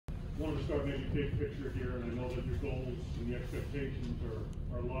wanted to start maybe big picture here, and I know that your goals and the expectations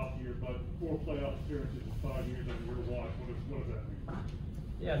are loftier, but 4 playoff appearances in 5 years under your watch, what does that mean?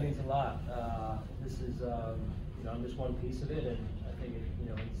 Yeah, it means a lot. This is, I'm just one piece of it, and I think it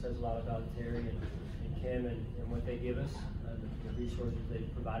says a lot about Terry and Kim and what they give us, and the resources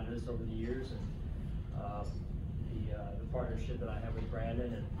they've provided us over the years, and the partnership that I have with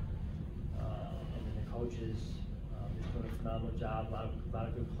Brandon and then the coaches. Doing a phenomenal job. A lot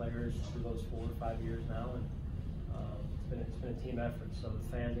of good players through those 4 or 5 years now, and it's been a team effort. So the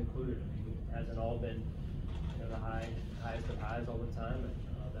fans included. I mean, it hasn't all been the highest of highs all the time, and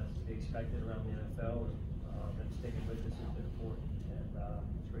that's to be expected around the NFL. And sticking with this has been important, and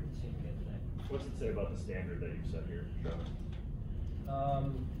it's great to see him again today. What's it say about the standard that you've set here, Sean?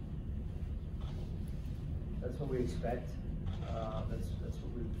 That's what we expect. That's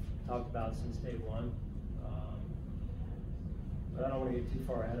what we've talked about since day one. But I don't want to get too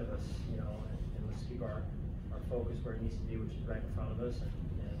far ahead of us, and let's keep our focus where it needs to be, which is right in front of us, and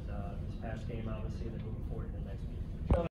this past game, obviously, and then moving forward to the next week.